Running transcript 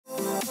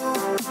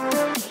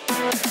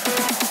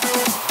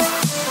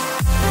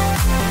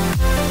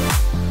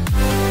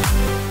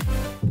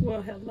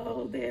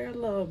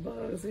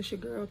it's your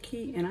girl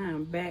Key, and I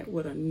am back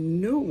with a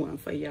new one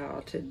for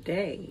y'all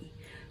today.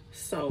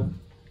 So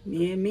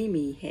me and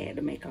Mimi had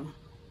to make a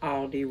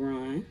Aldi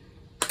run,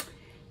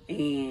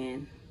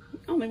 and we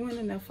only went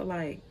in there for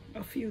like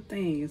a few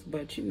things,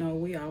 but you know,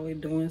 we always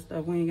doing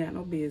stuff we ain't got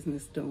no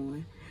business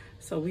doing.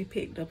 So we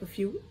picked up a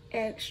few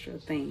extra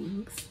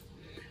things.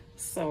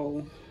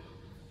 So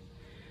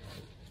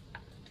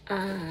I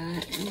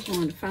am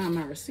going to find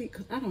my receipt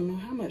because I don't know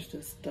how much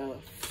this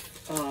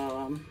stuff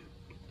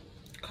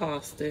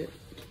costed.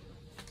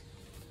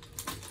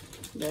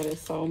 That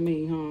is so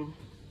me, huh?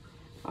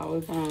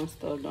 Always buying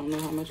stuff, don't know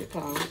how much it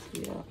costs.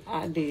 Yeah,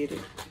 I did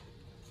it.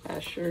 I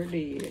sure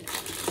did.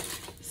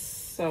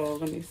 So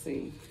let me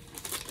see.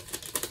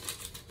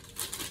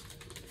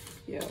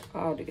 Yeah, I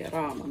already got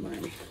all my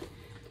money.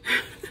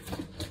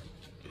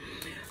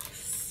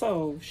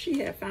 So she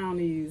had found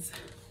these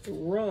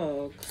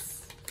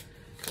rugs,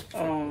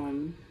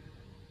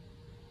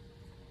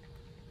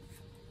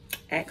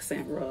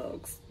 accent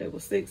rugs. They were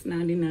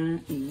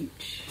 $6.99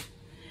 each,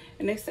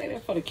 and they say they're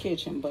for the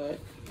kitchen, but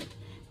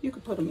you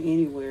could put them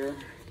anywhere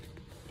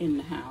in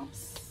the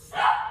house.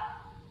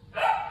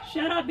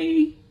 Shut up,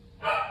 B.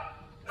 So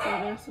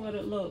that's what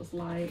it looks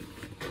like.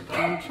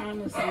 I'm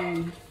trying to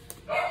see.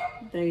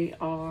 They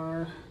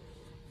are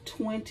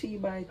 20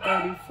 by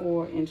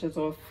 34 inches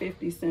or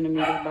 50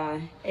 centimeters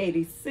by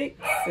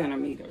 86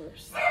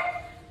 centimeters.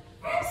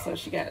 So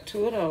she got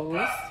two of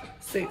those,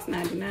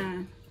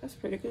 $6.99. That's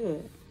pretty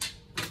good.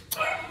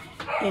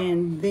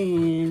 And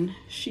then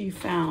she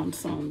found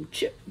some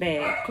chip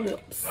bag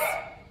clips.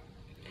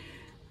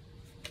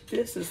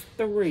 This is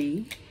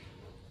 3,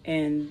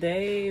 and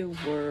they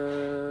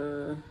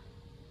were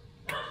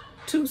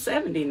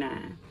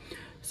 $2.79.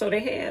 So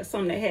they had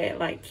some that had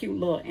like cute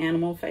little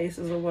animal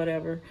faces or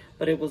whatever,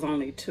 but it was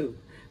only 2.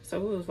 So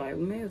it was like,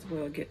 we may as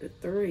well get the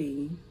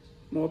 3,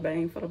 more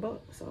bang for the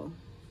buck. So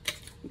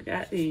we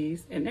got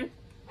these, and they're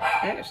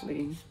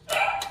actually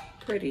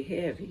pretty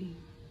heavy.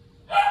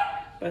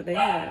 But they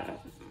have,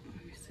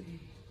 let me see.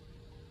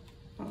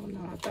 Oh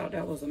no, I thought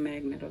that was a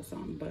magnet or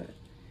something, but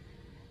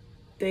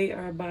they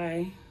are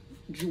by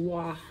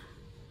Joy.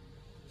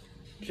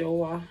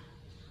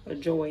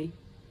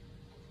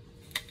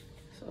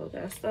 So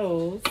that's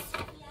those.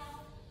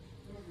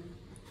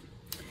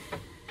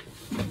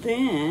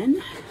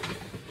 Then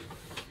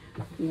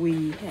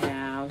we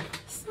have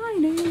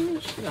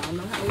signage. Y'all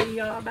know how we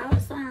are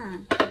about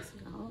signs.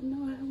 Y'all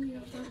know how we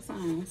are about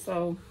signs.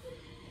 So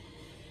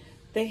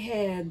they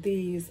had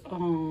these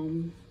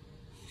signs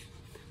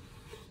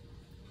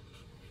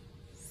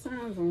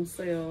on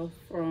sale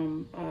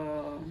from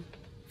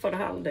for the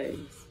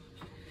holidays.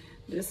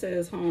 This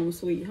says Home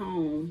Sweet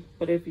Home,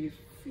 but if you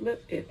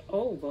flip it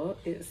over,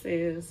 it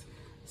says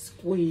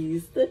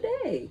Squeeze the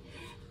Day.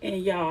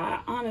 And y'all,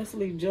 I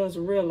honestly just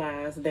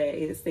realized that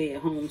it said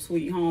Home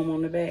Sweet Home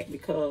on the back,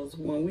 because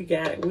when we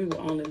got it, we were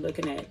only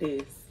looking at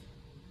this.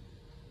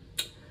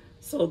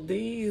 So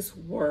these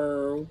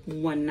were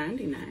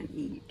 $1.99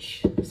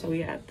 each. So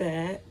we got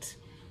that,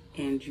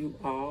 and you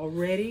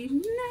already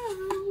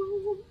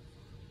know.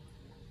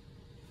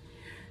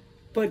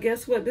 But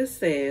guess what this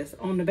says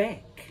on the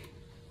back?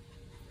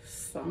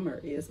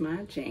 Summer is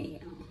my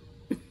jam.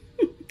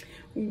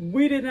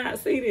 We did not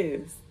see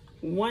this.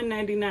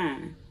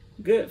 $1.99.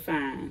 Good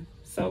find.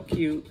 So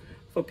cute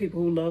for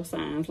people who love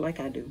signs like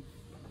I do.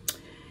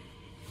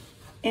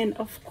 And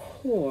of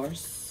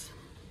course,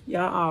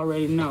 y'all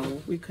already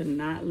know we could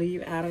not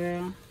leave out of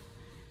there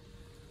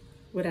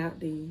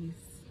without these.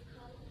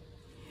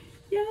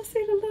 Y'all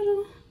see the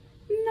little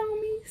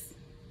gnomies?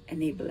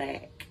 And they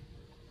black.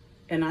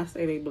 And I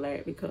say they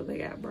black because they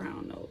got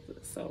brown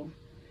noses. So,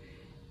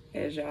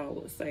 as y'all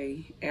would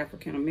say,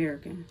 African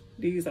American.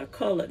 These are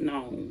colored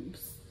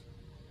gnomes.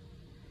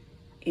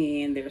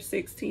 And they're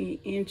 16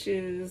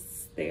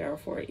 inches. They are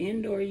for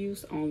indoor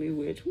use only,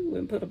 which we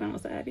wouldn't put them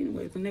outside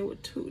anyways. And they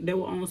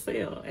were on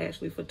sale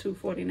actually for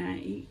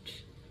 $2.49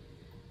 each.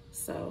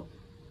 So,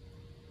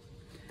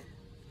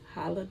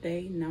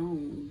 holiday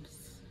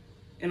gnomes.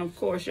 And of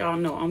course, y'all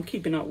know I'm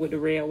keeping up with the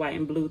red, white,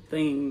 and blue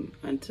thing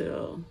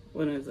until,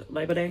 when is it,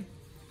 Labor Day?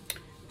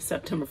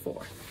 September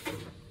 4th.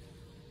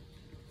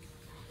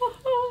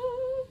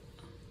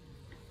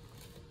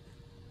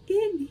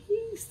 Isn't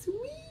he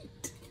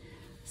sweet?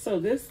 So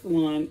this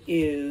one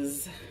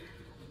is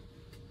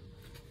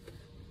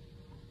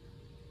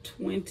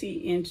 20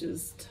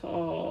 inches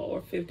tall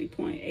or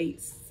 50.8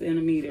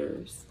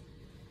 centimeters.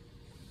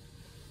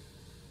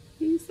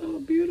 He's so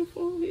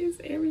beautiful.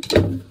 He's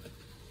everything.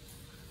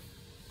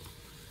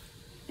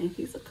 And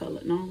he's a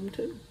colored gnome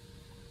too.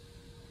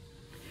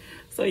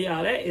 So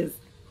y'all, that is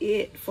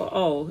it for,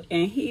 oh,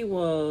 and he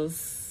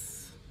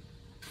was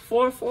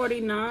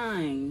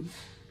 $4.49.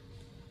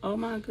 Oh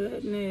my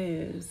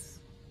goodness.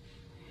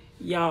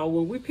 Y'all,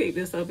 when we picked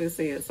this up, it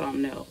said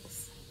something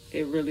else.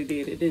 It really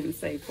did. It didn't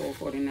say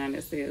 $4.49.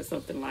 It said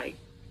something like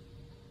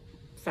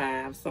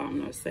 $5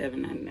 something or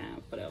 $7.99,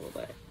 whatever.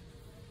 But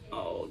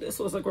oh, this this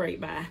was a great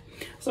buy.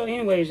 So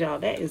anyways, y'all,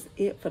 that is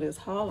it for this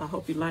haul. I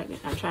hope you liked it.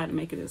 I tried to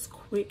make it as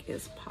quick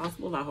as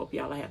possible. I hope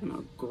y'all are having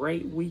a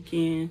great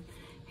weekend.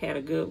 Had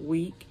a good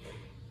week.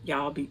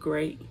 Y'all be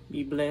great.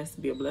 Be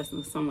blessed. Be a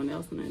blessing to someone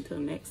else. And until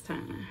next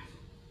time.